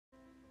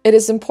It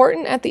is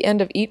important at the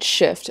end of each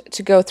shift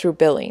to go through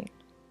billing.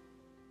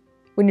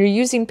 When you're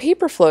using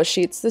paper flow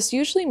sheets, this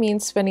usually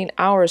means spending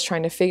hours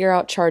trying to figure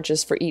out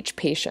charges for each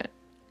patient.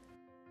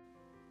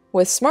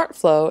 With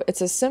SmartFlow,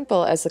 it's as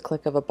simple as the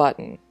click of a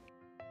button.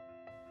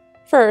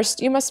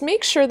 First, you must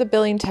make sure the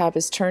billing tab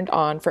is turned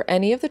on for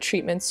any of the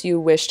treatments you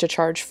wish to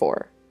charge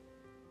for.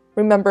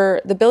 Remember,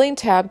 the billing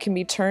tab can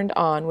be turned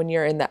on when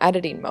you're in the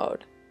editing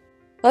mode.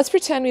 Let's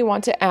pretend we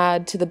want to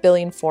add to the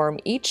billing form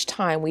each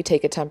time we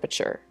take a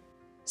temperature.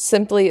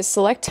 Simply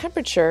select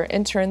temperature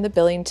and turn the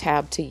billing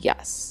tab to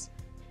yes.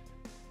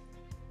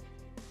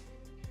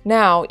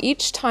 Now,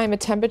 each time a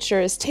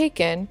temperature is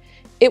taken,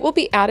 it will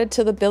be added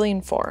to the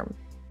billing form.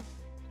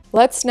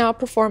 Let's now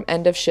perform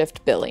end of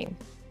shift billing.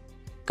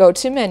 Go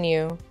to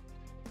Menu,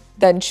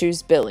 then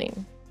choose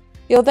Billing.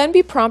 You'll then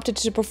be prompted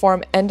to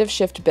perform end of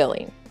shift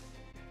billing.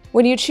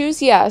 When you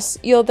choose yes,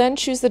 you'll then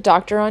choose the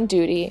doctor on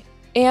duty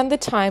and the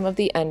time of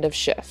the end of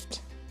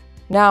shift.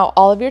 Now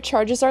all of your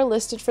charges are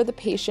listed for the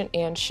patient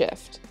and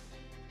shift.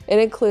 It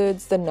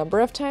includes the number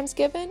of times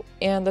given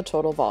and the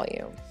total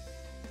volume.